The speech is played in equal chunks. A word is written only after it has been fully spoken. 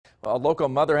A local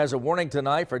mother has a warning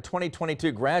tonight for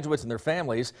 2022 graduates and their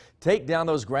families. Take down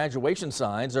those graduation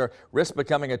signs or risk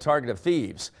becoming a target of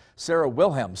thieves. Sarah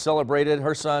Wilhelm celebrated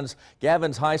her son's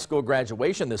Gavin's high school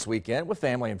graduation this weekend with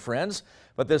family and friends.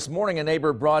 But this morning, a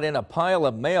neighbor brought in a pile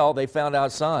of mail they found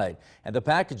outside, and the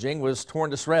packaging was torn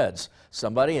to shreds.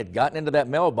 Somebody had gotten into that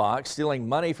mailbox, stealing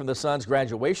money from the son's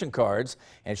graduation cards,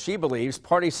 and she believes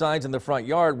party signs in the front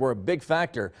yard were a big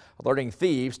factor, alerting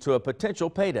thieves to a potential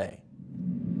payday.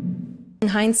 In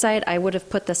hindsight, I would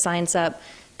have put the signs up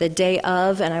the day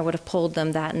of, and I would have pulled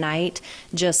them that night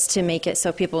just to make it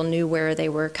so people knew where they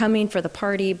were coming for the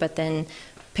party, but then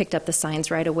picked up the signs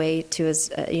right away to,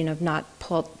 not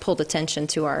pulled attention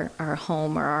to our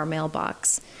home or our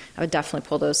mailbox. I would definitely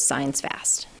pull those signs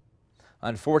fast.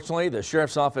 Unfortunately, the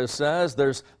sheriff's office says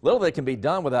there's little that can be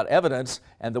done without evidence,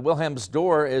 and the Wilhelm's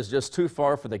door is just too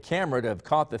far for the camera to have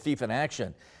caught the thief in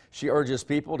action. She urges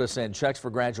people to send checks for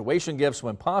graduation gifts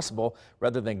when possible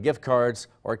rather than gift cards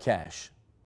or cash.